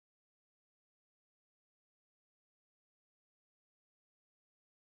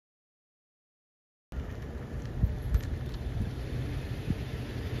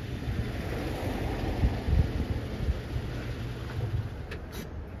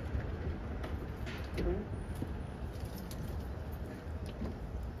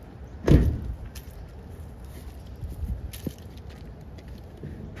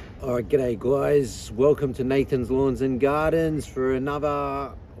Alright, g'day guys, welcome to Nathan's Lawns and Gardens for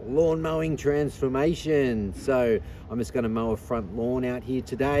another lawn mowing transformation. So I'm just going to mow a front lawn out here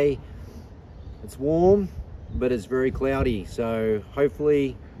today. It's warm, but it's very cloudy, so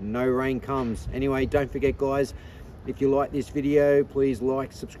hopefully no rain comes. Anyway, don't forget guys, if you like this video, please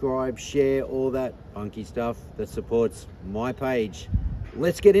like, subscribe, share, all that funky stuff that supports my page.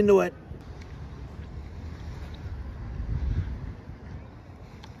 Let's get into it.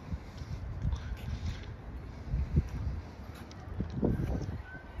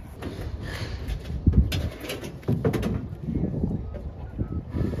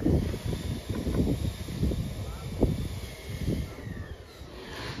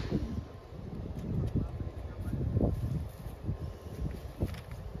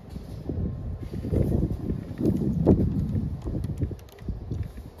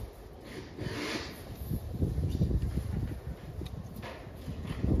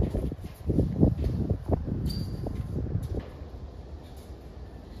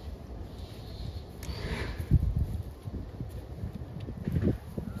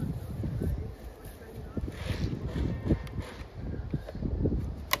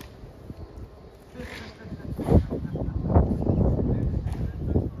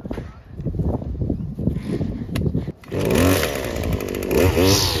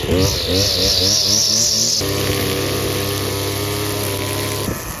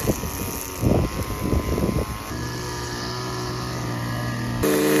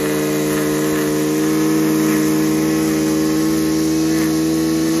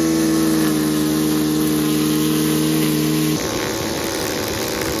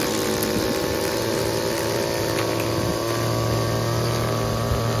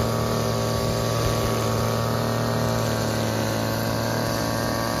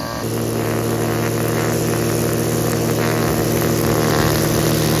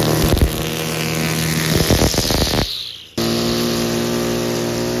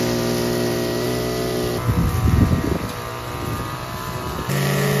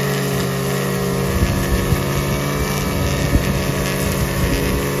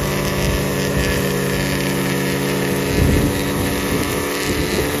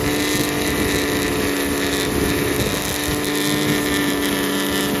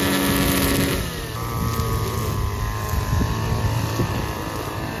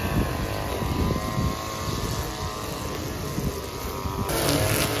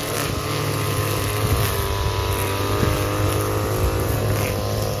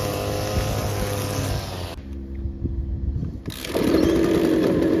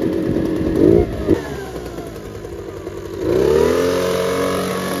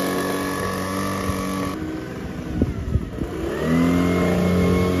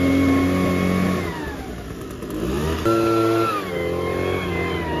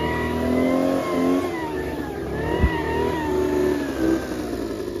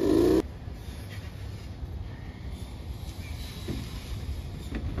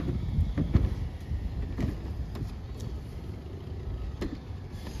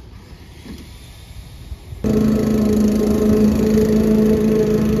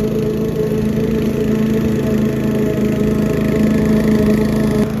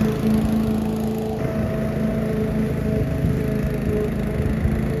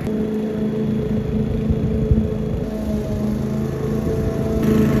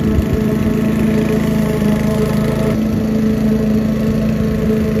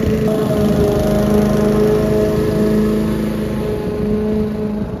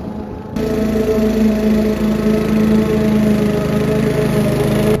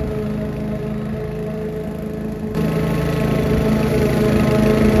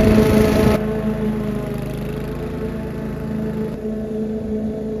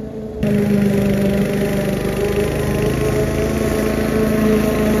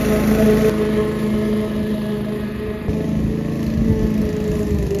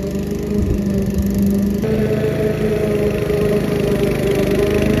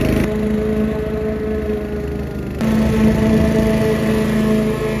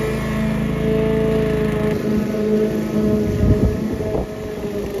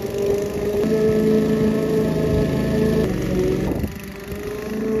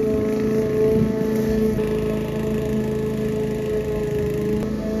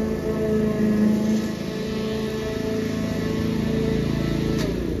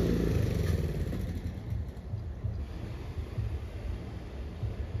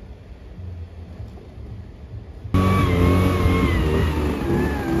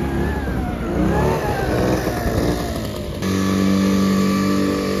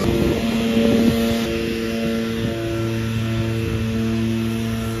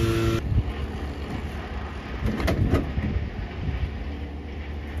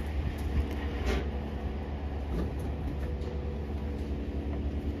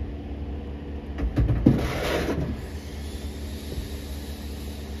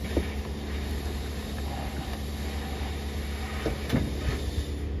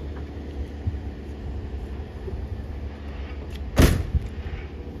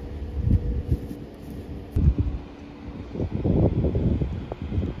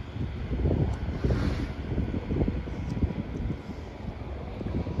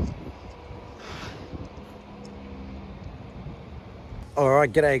 All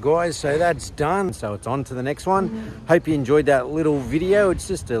right, g'day guys, so that's done, so it's on to the next one. Hope you enjoyed that little video. It's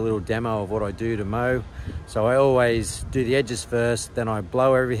just a little demo of what I do to mow. So I always do the edges first, then I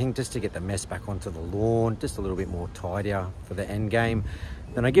blow everything just to get the mess back onto the lawn, just a little bit more tidier for the end game.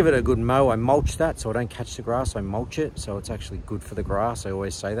 Then I give it a good mow. I mulch that so I don't catch the grass. I mulch it so it's actually good for the grass. I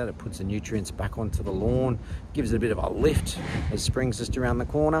always say that. It puts the nutrients back onto the lawn, gives it a bit of a lift as spring's just around the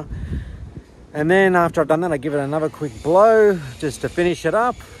corner. And then after I've done that, I give it another quick blow just to finish it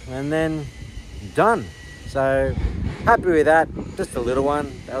up, and then done. So happy with that. Just a little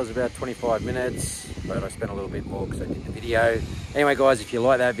one. That was about 25 minutes, but I spent a little bit more because I did the video. Anyway, guys, if you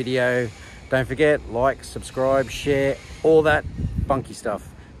like that video, don't forget, like, subscribe, share, all that funky stuff,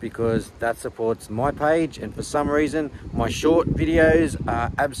 because that supports my page. And for some reason, my short videos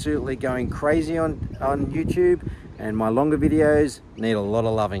are absolutely going crazy on YouTube, and my longer videos need a lot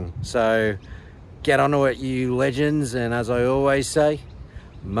of loving. So get onto it, you legends, and as I always say,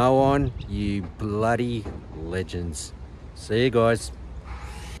 mow on, you bloody legends. See you guys.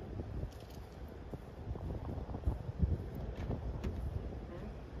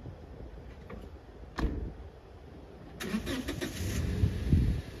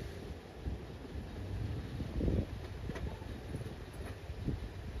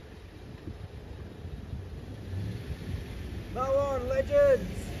 Mow on,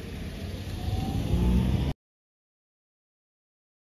 legends!